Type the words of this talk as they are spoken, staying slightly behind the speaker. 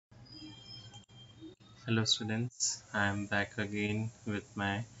Hello students, I am back again with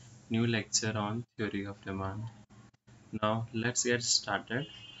my new lecture on theory of demand. Now let's get started.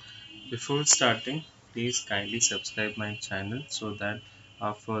 Before starting, please kindly subscribe my channel so that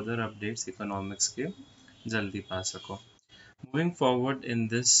our further updates economics के जल्दी पा सको. Moving forward in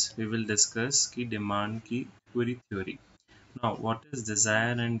this, we will discuss की demand की पूरी theory. Now what is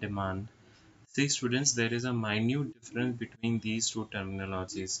desire and demand? See students, there is a minute difference between these two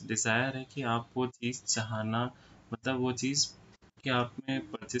terminologies. Desire है कि आप वो चीज़ चाहना, मतलब वो चीज़ कि आप में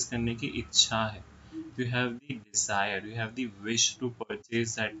परचेज करने की इच्छा है. You have the desire, you have the wish to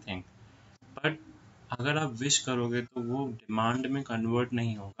purchase that thing. But अगर आप विश करोगे तो वो डिमांड में कन्वर्ट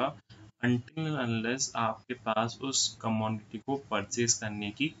नहीं होगा until unless आपके पास उस कमोडिटी को परचेज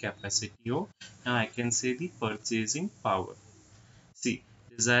करने की कैपेसिटी हो, या I can say the purchasing power. See,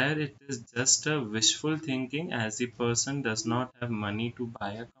 desire it is just a wishful thinking as the person does not have money to buy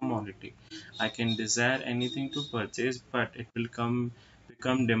a commodity. I can desire anything to purchase, but it will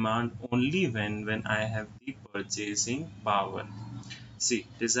become demand only when I have the purchasing power. See,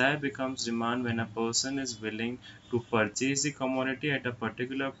 desire becomes demand when a person is willing to purchase the commodity at a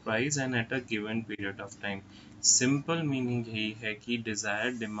particular price and at a given period of time. Simple meaning यही है कि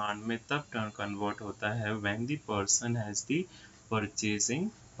desire demand में तब turn convert होता है when the person has the purchasing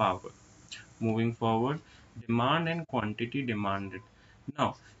power. Moving forward, demand and quantity demanded.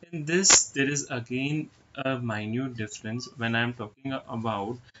 Now, in this there is again a minute difference. When I am talking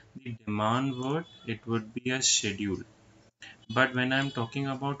about the demand word, it would be a schedule. But when I'm talking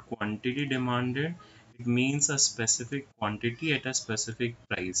about quantity demanded, it means a specific quantity at a specific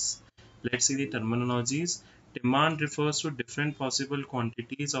price. Let's see the terminologies. Demand refers to different possible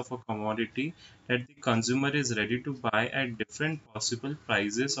quantities of a commodity that the consumer is ready to buy at different possible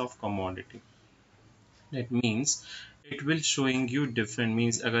prices of commodity. That means it will showing you different,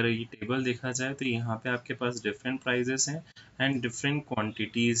 means अगर ये table देखा जाए तो यहाँ पे आपके पास different prices हैं and different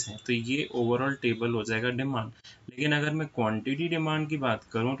quantities हैं, तो ये overall टेबल हो जाएगा डिमांड. लेकिन अगर मैं क्वांटिटी डिमांड की बात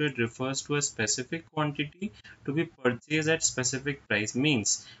करूँ तो it refers to a specific quantity to be purchased at specific price.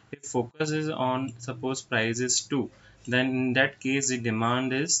 Means if focus is on, suppose price is 2, then in that case the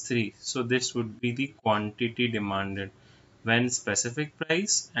demand is 3, so this would be the quantity demanded. When specific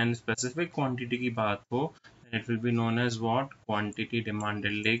price and specific quantity की बात हो, then it will be known as what? Quantity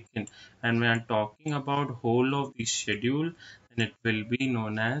demanded. लेकिन and when I'm talking about whole of the schedule, then it will be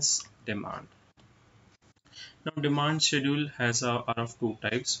known as demand. Now demand schedule are of two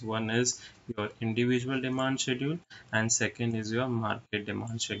types. One is your individual demand schedule and second is your market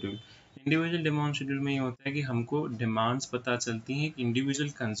demand schedule. Individual demand schedule में ये होता है कि हमको demands पता चलती हैं individual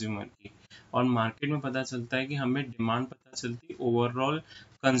consumer की, और मार्केट में पता चलता है कि हमें डिमांड पता चलती है overall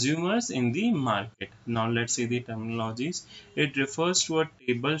consumers in the market. Now let's see the terminologies. It refers to a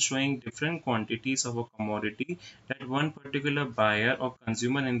table showing different quantities of a commodity that one particular buyer or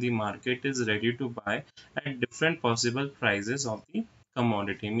consumer in the market is ready to buy at different possible prices of the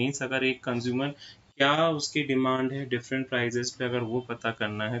commodity. Means अगर एक consumer क्या उसकी demand है different prices पे, अगर वो पता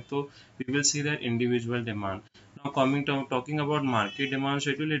करना है तो we will see that individual demand. Now talking about market demand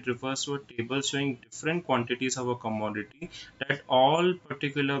schedule, it refers to a table showing different quantities of a commodity that all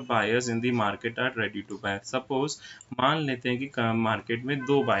particular buyers in the market are ready to buy. Suppose मान लेते हैं कि market में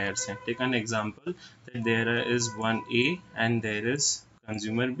दो buyers हैं. Take an example that there is one A and there is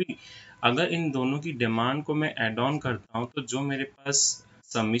consumer B. अगर इन दोनों की डिमांड को मैं एड ऑन करता हूँ तो जो मेरे पास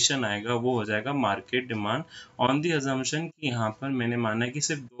सबमिशन आएगा वो हो जाएगा market demand, on the assumption कि यहाँ पर मैंने माना है कि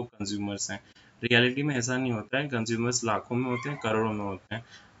सिर्फ दो कंज्यूमर्स हैं. रियलिटी में ऐसा नहीं होता है, कंज्यूमर्स लाखों में होते हैं, करोड़ों में होते हैं.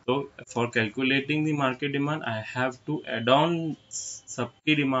 तो for calculating the market demand I have to add on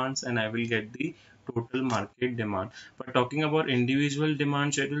सबकी demands and I will get the total market demand. But talking about individual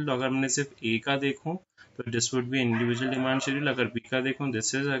demand schedule, तो अगर मैंने सिर्फ ए का देखूँ तो this would be individual demand schedule, अगर B का देखूँ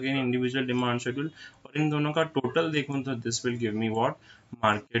this is again individual demand schedule, और इन दोनों का टोटल देखूँ तो this will give me what?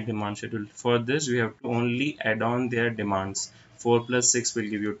 Market demand schedule. For this we have to only add on their demands. 4 plus 6 will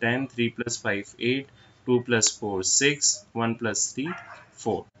give you 10, 3 plus 5 8, 2 plus 4 6, 1 plus 3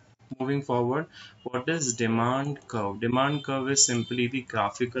 4. Moving forward, what is demand curve? Demand curve is simply the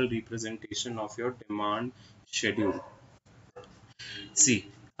graphical representation of your demand schedule. See,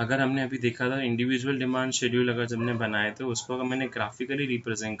 अगर हमने अभी देखा था individual demand schedule, अगर जब हमने बनाए थे उसको अगर मैंने ग्राफिकली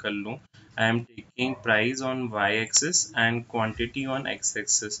रिप्रेजेंट कर लूँ, I am taking price on Y axis and quantity on x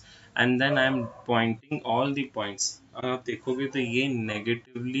axis and then I am pointing all the points. अगर आप देखोगे तो ये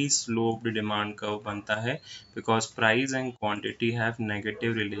नेगेटिवली स्लोप्ड डिमांड कर्व बनता है because price and quantity have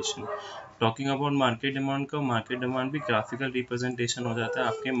negative relation. Talking about market demand भी graphical representation हो जाता है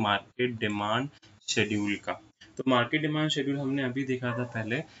आपके मार्केट डिमांड शेड्यूल का. तो मार्केट डिमांड शेड्यूल हमने अभी देखा था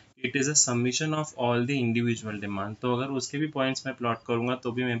पहले it is a summation of all the individual demand. तो अगर उसके भी पॉइंट्स मैं प्लॉट करूंगा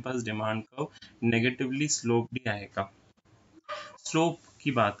तो भी मेरे पास डिमांड कर्व नेगेटिवली स्लोप्ड ही आएगा। स्लोप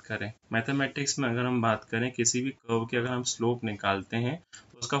की बात करें, मैथमेटिक्स में अगर हम बात करें किसी भी कर्व की, अगर हम स्लोप निकालते हैं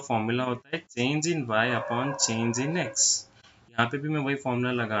तो उसका फॉर्मूला होता है change in y upon change in x। यहाँ पे भी मैं वही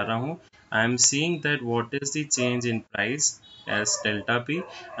फॉर्मूला लगा रहा हूँ। I am seeing that what is the change in price as delta P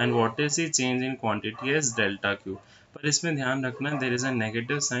and what is the change in quantity as delta Q. पर इसमें ध्यान रखना there is a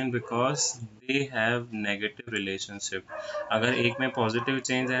negative sign because they have negative relationship. अगर एक में positive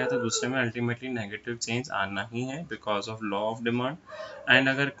change आया तो दूसरे में अल्टीमेटली नेगेटिव चेंज आना ही है because of law of demand. And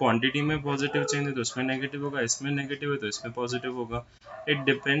अगर क्वांटिटी में पॉजिटिव चेंज है तो उसमें नेगेटिव होगा, इसमें नेगेटिव है तो इसमें पॉजिटिव होगा। It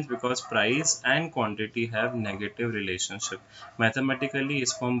depends because price and quantity have negative relationship. Mathematically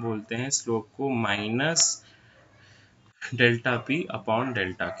इसको हम बोलते हैं स्लोप को minus delta P upon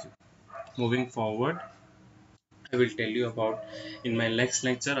delta Q. Moving forward, I will tell you about in my next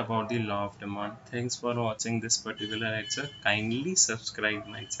lecture about the law of demand. Thanks for watching this particular lecture. Kindly subscribe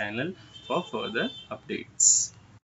my channel for further updates.